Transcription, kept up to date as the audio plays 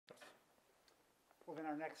Well, then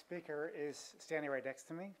our next speaker is standing right next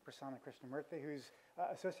to me, Prasanna Krishnamurthy, who's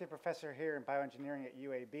associate professor here in bioengineering at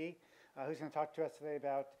UAB, who's going to talk to us today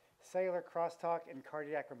about cellular crosstalk in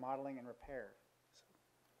cardiac remodeling and repair. So.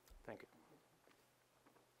 Thank you.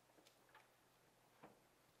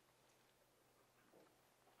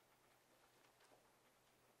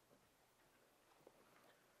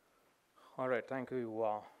 All right, thank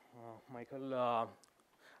you, Michael.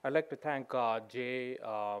 I'd like to thank Jay,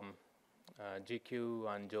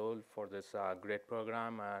 GQ, and Joel for this great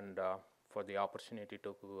program and for the opportunity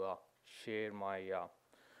to share my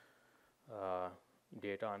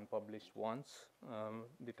data unpublished ones.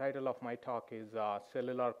 The title of my talk is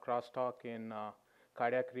Cellular Crosstalk in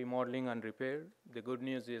Cardiac Remodeling and Repair. The good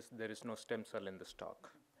news is there is no stem cell in this talk.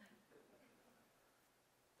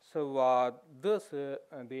 So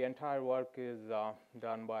the entire work is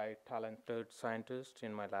done by talented scientists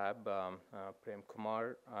in my lab, Prem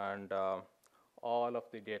Kumar, and all of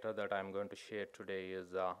the data that I'm going to share today is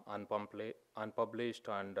unpublished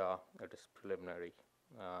and it is preliminary.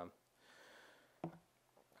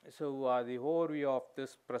 So the overview of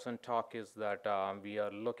this present talk is that we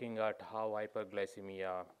are looking at how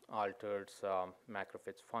hyperglycemia alters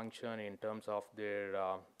macrophage function in terms of their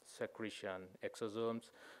secretion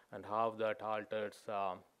exosomes and how that alters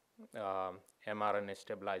mRNA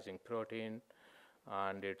stabilizing protein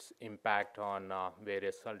and its impact on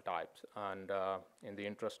various cell types. And in the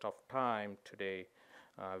interest of time today,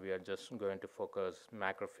 we are just going to focus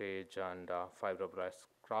macrophage and fibroblast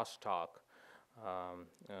crosstalk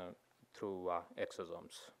through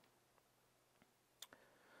exosomes.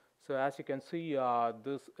 So as you can see,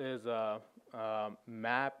 this is a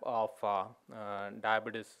map of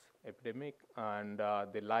diabetes epidemic, and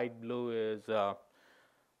the light blue is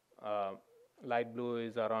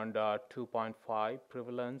around 2.5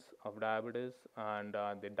 prevalence of diabetes, and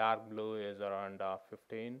the dark blue is around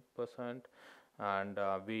 15%. And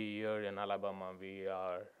we here in Alabama, we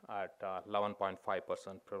are at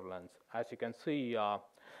 11.5% prevalence. As you can see,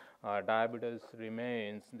 diabetes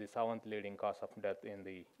remains the 7th leading cause of death in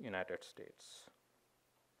the United States.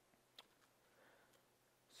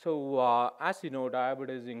 So as you know,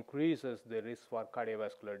 diabetes increases the risk for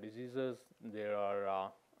cardiovascular diseases. There are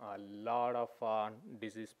a lot of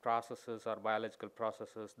disease processes or biological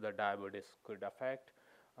processes that diabetes could affect,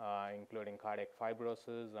 including cardiac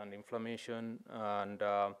fibrosis and inflammation. And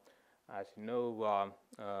as you know,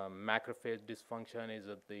 macrophage dysfunction is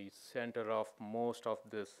at the center of most of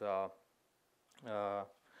these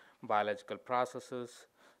biological processes.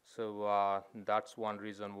 So that's one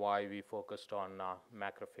reason why we focused on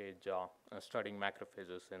macrophage, studying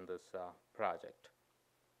macrophages in this project.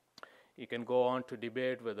 You can go on to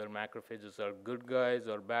debate whether macrophages are good guys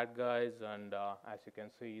or bad guys, and as you can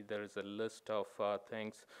see, there is a list of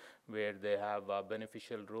things where they have a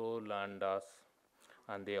beneficial role,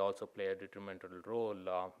 and they also play a detrimental role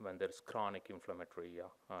when there is chronic inflammatory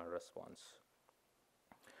response.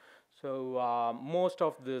 So most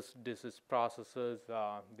of these disease processes,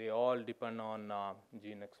 they all depend on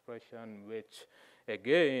gene expression, which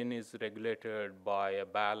again is regulated by a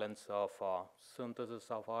balance of synthesis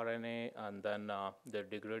of RNA and then their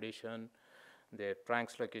degradation, their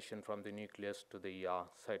translocation from the nucleus to the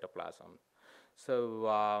cytoplasm.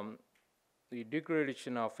 So the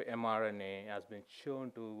degradation of mRNA has been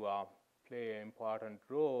shown to play an important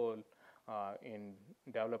role in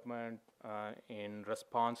development, in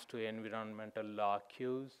response to environmental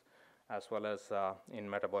cues, as well as in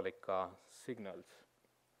metabolic signals.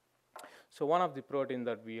 So one of the proteins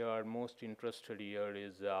that we are most interested here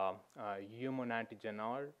is human antigen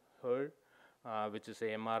R, HER, which is a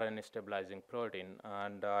mRNA stabilizing protein,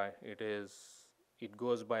 and it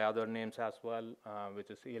goes by other names as well, which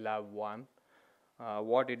is ELAV1.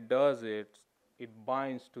 What it does is it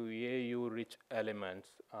binds to AU-rich elements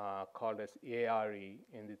called as ARE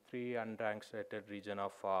in the 3' untranslated region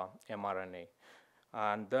of mRNA.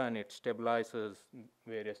 And then it stabilizes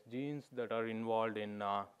various genes that are involved in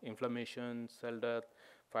inflammation, cell death,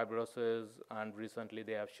 fibrosis, and recently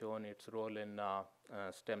they have shown its role in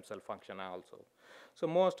stem cell function also. So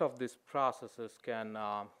most of these processes can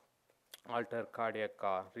alter cardiac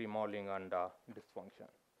remodeling and dysfunction.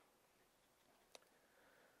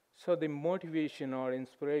 So the motivation or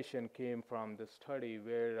inspiration came from the study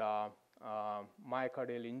where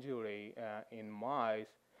myocardial injury in mice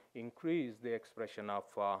increased the expression of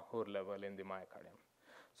HER level in the myocardium.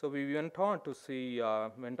 So we went on to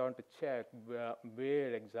check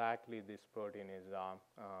where exactly this protein is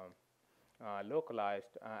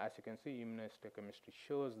localized. As you can see, immunohistochemistry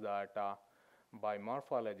shows that by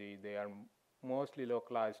morphology they are mostly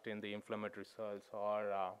localized in the inflammatory cells, or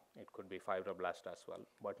it could be fibroblast as well,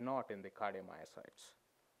 but not in the cardiomyocytes.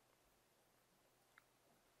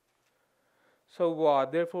 So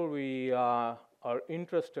therefore, we are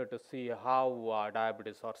interested to see how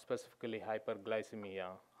diabetes, or specifically hyperglycemia,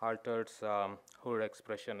 alters HER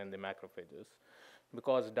expression in the macrophages,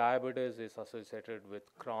 because diabetes is associated with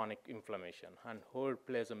chronic inflammation, and HER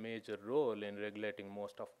plays a major role in regulating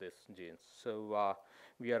most of these genes. So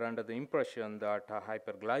we are under the impression that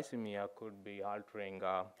hyperglycemia could be altering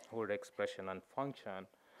HER expression and function.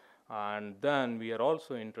 And then we are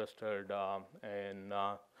also interested in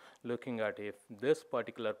looking at if this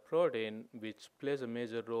particular protein, which plays a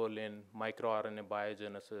major role in microRNA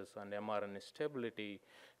biogenesis and mRNA stability,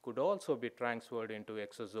 could also be transferred into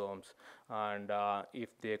exosomes, and if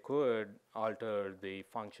they could alter the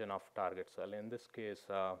function of target cell. In this case,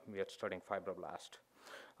 we are studying fibroblast.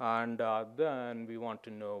 And then we want to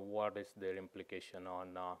know what is their implication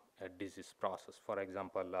on a disease process, for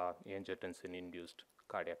example, angiotensin-induced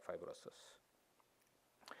cardiac fibrosis.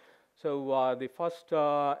 So the first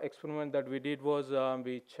experiment that we did was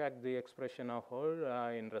we checked the expression of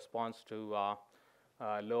HER in response to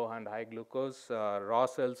low and high glucose raw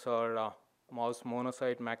cells, or mouse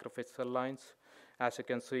monocyte macrophage cell lines. As you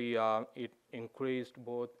can see, it increased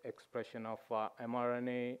both expression of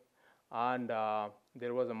mRNA, and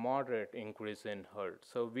there was a moderate increase in HER.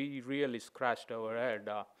 So we really scratched our head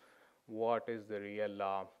what is the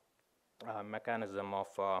real mechanism of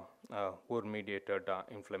HER-mediated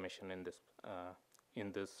inflammation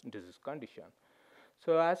in this disease condition.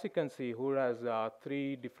 So as you can see, HER has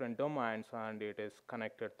 3 different domains, and it is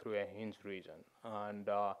connected through a hinge region. And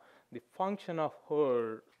the function of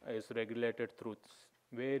HER is regulated through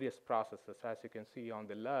various processes. As you can see on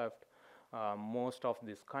the left, most of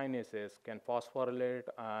these kinases can phosphorylate,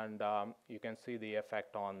 and you can see the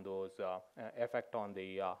effect on those effect on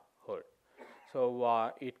the HER.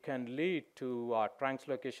 So it can lead to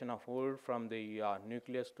translocation of HER from the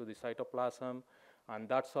nucleus to the cytoplasm, and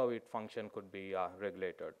that's how its function could be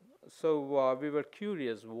regulated. So we were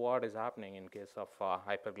curious what is happening in case of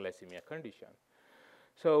hyperglycemia condition.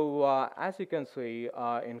 So as you can see,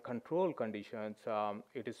 in control conditions,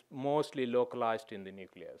 it is mostly localized in the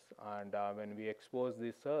nucleus. And when we expose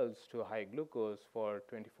these cells to high glucose for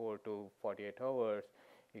 24 to 48 hours,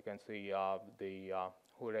 you can see the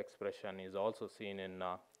HER expression is also seen in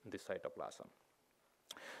the cytoplasm.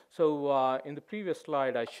 So in the previous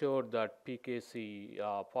slide, I showed that PKC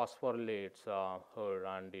phosphorylates HER,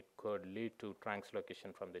 and it could lead to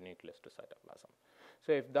translocation from the nucleus to cytoplasm.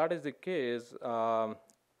 So if that is the case,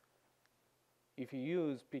 if you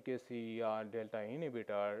use PKC delta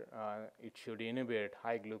inhibitor, it should inhibit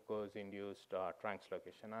high glucose induced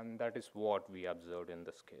translocation, and that is what we observed in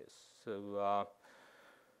this case. So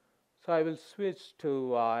so I will switch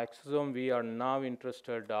to exosome. We are now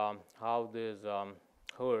interested how this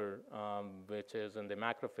HER, which is in the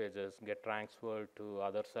macrophages, get transferred to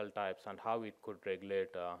other cell types, and how it could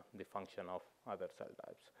regulate the function of other cell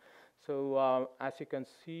types. So as you can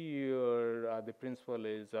see here, the principle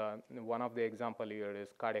is one of the example here is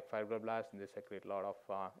cardiac fibroblasts. They secrete a lot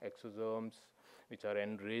of exosomes which are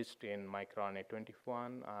enriched in microRNA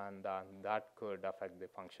 21, and that could affect the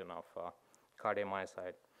function of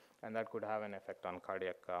cardiomyocyte, and that could have an effect on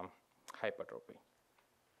cardiac hypertrophy.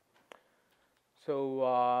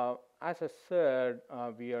 So as I said,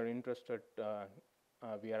 we are interested,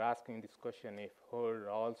 we are asking this question if HER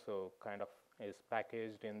also kind of is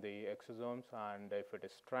packaged in the exosomes, and if it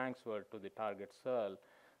is transferred to the target cell,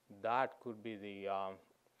 that could be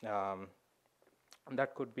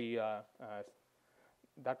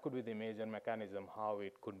the major mechanism how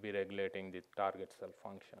it could be regulating the target cell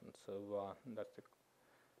function. So that's the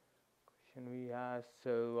question we asked.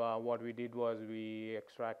 So what we did was we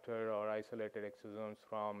extracted or isolated exosomes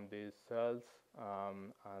from these cells,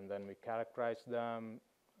 and then we characterized them.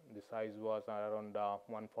 The size was around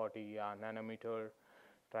 140 nanometer.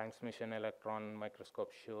 Transmission electron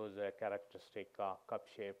microscope shows a characteristic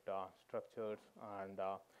cup-shaped structures, and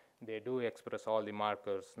they do express all the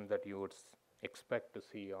markers that you would expect to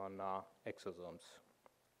see on exosomes.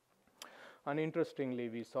 And interestingly,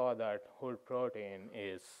 we saw that HER protein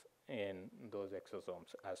is in those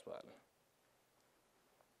exosomes as well.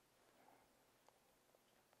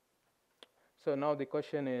 So now the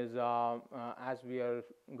question is, as we are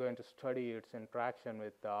going to study its interaction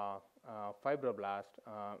with fibroblast,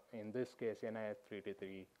 in this case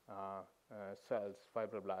NIH3T3 cells,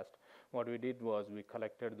 fibroblast, what we did was we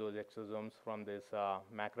collected those exosomes from these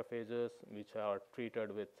macrophages which are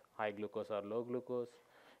treated with high glucose or low glucose.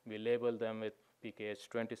 We labeled them with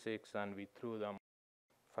PKH26, and we threw them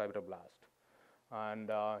fibroblast. And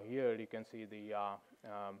here you can see the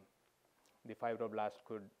fibroblast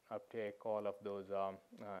could uptake all of those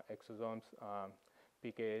exosomes.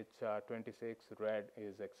 PKH26 red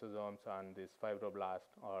is exosomes, and these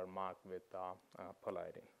fibroblasts are marked with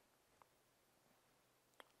polyidine.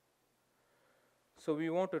 So we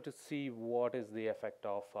wanted to see what is the effect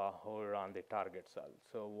of HER on the target cell.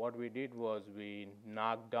 So what we did was we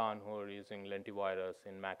knocked down HER using lentivirus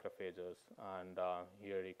in macrophages, and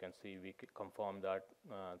here you can see we confirm that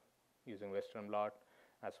using Western blot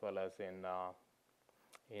as well as in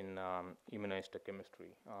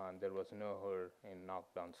immunohistochemistry. There was no HER in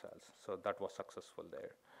knockdown cells, so that was successful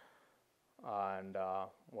there. And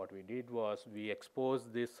what we did was we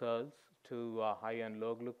exposed these cells to high and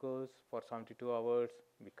low glucose for 72 hours.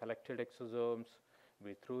 We collected exosomes,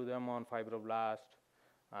 we threw them on fibroblast,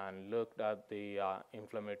 and looked at the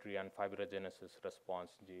inflammatory and fibrogenesis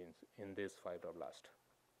response genes in this fibroblast.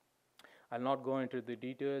 I'll not go into the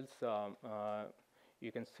details.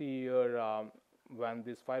 You can see here when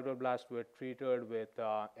these fibroblasts were treated with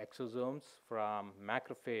exosomes from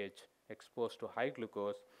macrophage exposed to high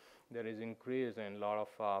glucose, there is increase in a lot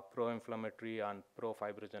of pro-inflammatory and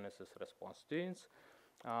pro-fibrogenesis response genes.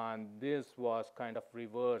 And this was kind of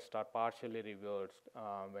reversed or partially reversed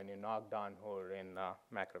when you knock down HER in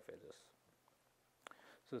macrophages.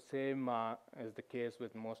 So same is the case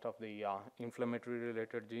with most of the inflammatory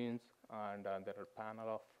related genes, and there are a panel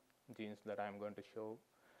of genes that I'm going to show.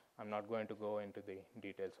 I'm not going to go into the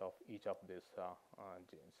details of each of these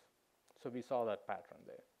genes. So we saw that pattern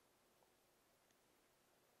there.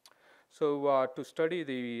 So to study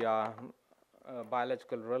the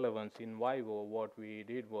biological relevance in vivo, what we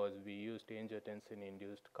did was we used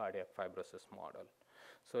angiotensin-induced cardiac fibrosis model.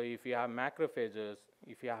 So if you have macrophages,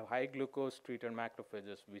 if you have high glucose treated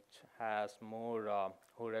macrophages which has more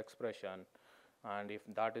HER expression, and if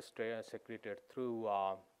that is secreted through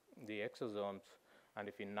the exosomes, and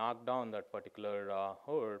if you knock down that particular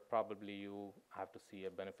HER, probably you have to see a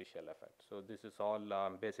beneficial effect. So this is all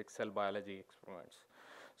basic cell biology experiments.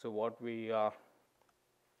 So what we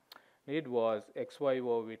did was ex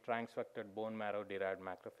vivo, we transfected bone marrow derived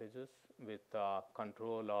macrophages with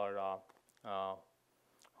control or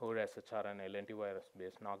HER shRNA lentivirus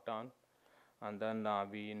based knockdown. And then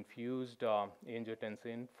we infused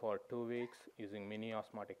angiotensin for 2 weeks using mini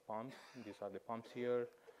osmotic pumps. These are the pumps here.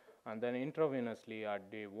 And then intravenously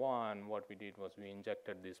at day 1, what we did was we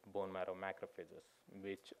injected these bone marrow macrophages,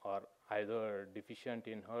 which are either deficient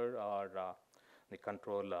in HER or the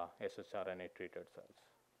control shRNA treated cells.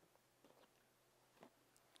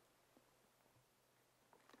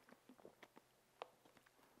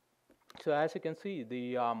 So as you can see,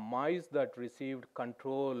 the mice that received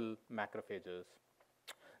control macrophages,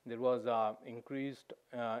 there was increased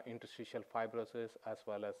interstitial fibrosis as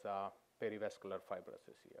well as perivascular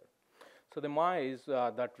fibrosis here. So the mice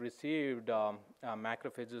that received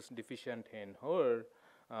macrophages deficient in HER,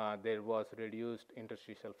 there was reduced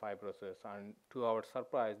interstitial fibrosis, and to our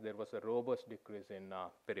surprise, there was a robust decrease in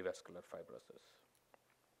perivascular fibrosis.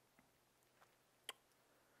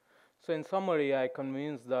 So in summary, I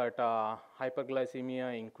convinced that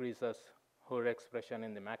hyperglycemia increases HER expression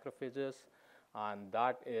in the macrophages, and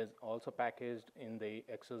that is also packaged in the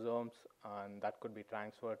exosomes, and that could be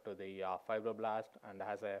transferred to the fibroblast and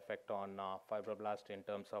has an effect on fibroblast in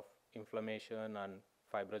terms of inflammation and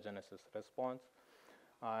fibrogenesis response.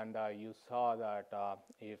 And you saw that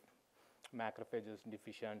if macrophages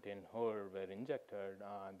deficient in HER were injected,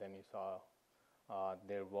 then you saw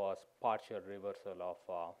there was partial reversal of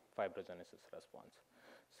fibrogenesis response.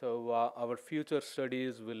 So our future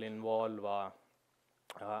studies will involve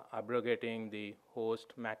abrogating the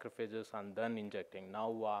host macrophages and then injecting.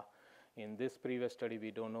 Now in this previous study,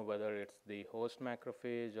 we don't know whether it's the host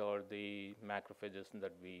macrophage or the macrophages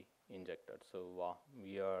that we injected. So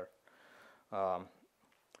we are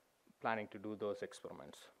planning to do those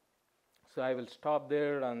experiments. So I will stop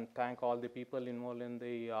there and thank all the people involved in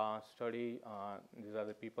the study. These are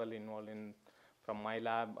the people involved from my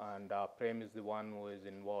lab, and Prem is the one who is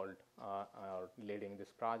involved leading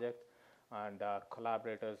this project, and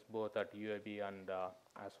collaborators both at UAB and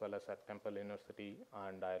as well as at Temple University,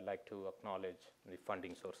 and I'd like to acknowledge the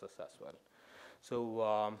funding sources as well. So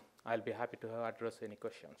I'll be happy to address any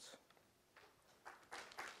questions.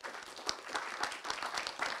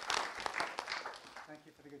 Thank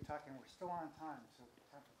you for the good talk, and we're still on time, so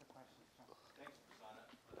time for quick questions. Thanks, Prasanna,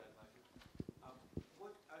 for that lecture.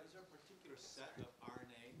 Is there a particular set of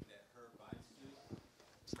RNA that HER binds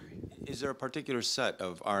to? Is there a particular set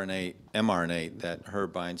of mRNA that HER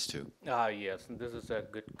binds to? Yes, this is a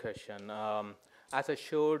good question. as I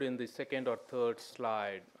showed in the second or third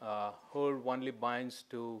slide, HERD only binds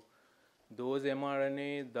to those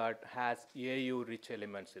mRNA that has AU-rich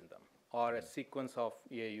elements in them, or a sequence of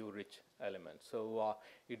AU-rich elements. So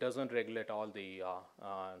it doesn't regulate all the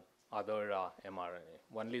other mRNA.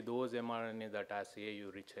 Only those mRNA that has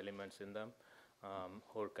AU-rich elements in them,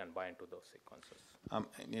 HERD can bind to those sequences. And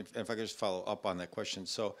if I could just follow up on that question.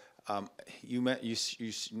 So you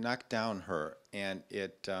knocked down her, and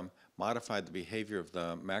it modified the behavior of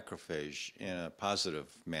the macrophage in a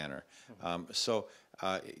positive manner. So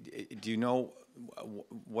do you know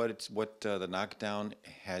what the knockdown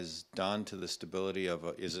has done to the stability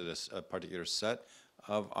of is it a particular set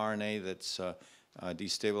of RNA that's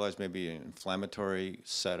destabilized, maybe an inflammatory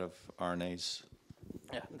set of RNAs?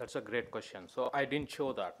 Yeah, that's a great question. So I didn't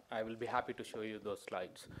show that. I will be happy to show you those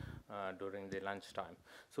slides during the lunchtime.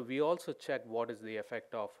 So we also checked what is the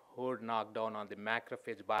effect of HERD knockdown on the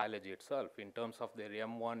macrophage biology itself in terms of their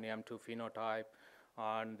M1, M2 phenotype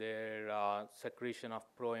and their secretion of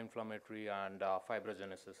pro-inflammatory and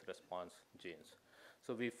fibrogenesis response genes.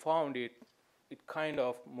 So we found it kind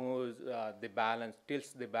of moves the balance,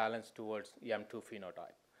 tilts the balance towards M2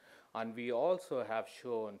 phenotype. And we also have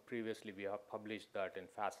shown previously, we have published that in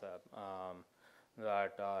FASAB,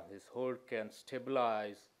 that this HERD can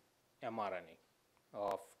stabilize mRNA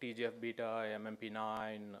of TGF beta,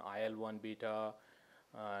 MMP9, IL-1 beta,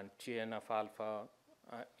 and TNF alpha,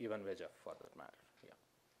 even VEGF for that matter. Yeah.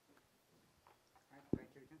 All right, thank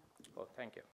you again. Oh, thank you.